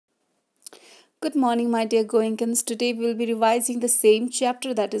Good morning, my dear Goenkans. Today we will be revising the same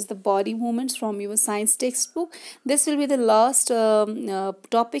chapter, that is the body movements from your science textbook. This will be the last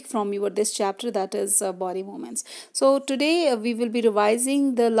topic from your this chapter, that is body movements. So today we will be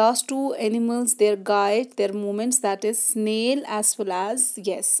revising the last two animals, their guide, their movements, that is snail as well as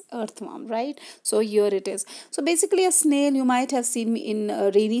yes, earthworm, right? So here it is. So basically a snail, you might have seen in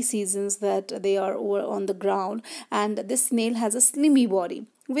rainy seasons that they are over on the ground, and this snail has a slimy body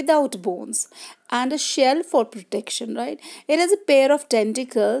without bones and a shell for protection, right? It has a pair of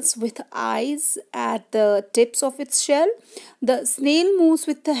tentacles with eyes at the tips of its shell. The snail moves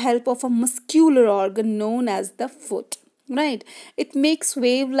with the help of a muscular organ known as the foot. Right, it makes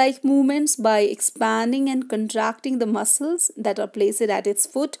wave like movements by expanding and contracting the muscles that are placed at its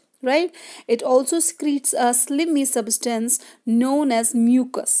foot, right? It also secretes a slimy substance known as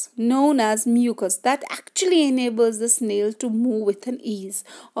mucus that actually enables the snail to move with an ease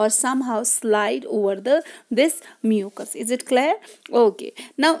or somehow slide over the this mucus. Is it clear? Okay,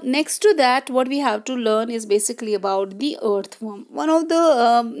 now next to that, what we have to learn is basically about the earthworm, one of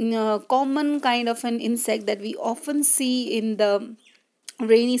the common kind of an insect that we often see in the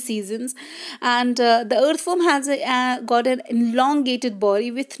rainy seasons. And the earthworm has got an elongated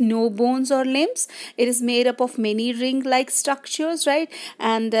body with no bones or limbs. It is made up of many ring like structures, right?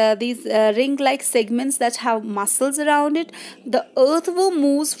 And these ring like segments that have muscles around it. The earthworm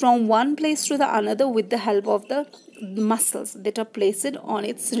moves from one place to the another with the help of the muscles that are placed on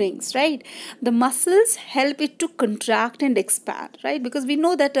its rings, right? The muscles help it to contract and expand, right? Because we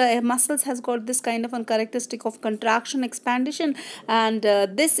know that muscles has got this kind of a characteristic of contraction expansion, and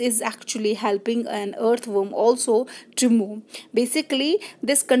this is actually helping an earthworm also to move. Basically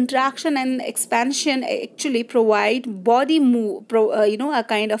this contraction and expansion actually provide body a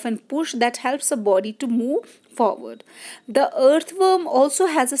kind of a push that helps a body to move forward. The earthworm also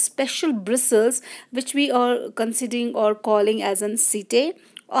has a special bristles which we are considering or calling as an setae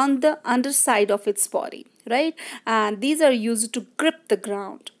on the underside of its body, right? And these are used to grip the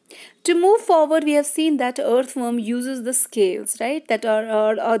ground. To move forward, we have seen that earthworm uses the scales, right, that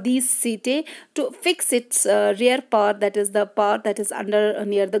are these setae to fix its rear part, that is the part that is under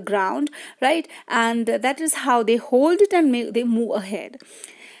near the ground, right? And that is how they hold it and they move ahead.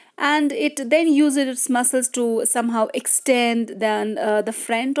 And it then uses its muscles to somehow extend then the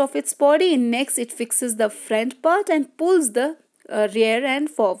front of its body. And next it fixes the front part and pulls the rear and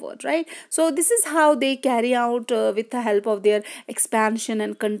forward, right? So this is how they carry out with the help of their expansion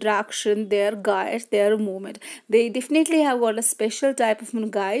and contraction, their guide, their movement. They definitely have got a special type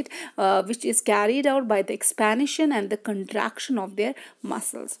of guide which is carried out by the expansion and the contraction of their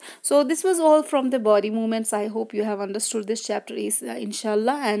muscles. So this was all from the body movements. I hope you have understood this chapter is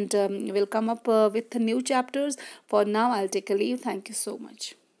inshallah, and we'll come up with the new chapters. For now I'll take a leave. Thank you so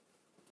much.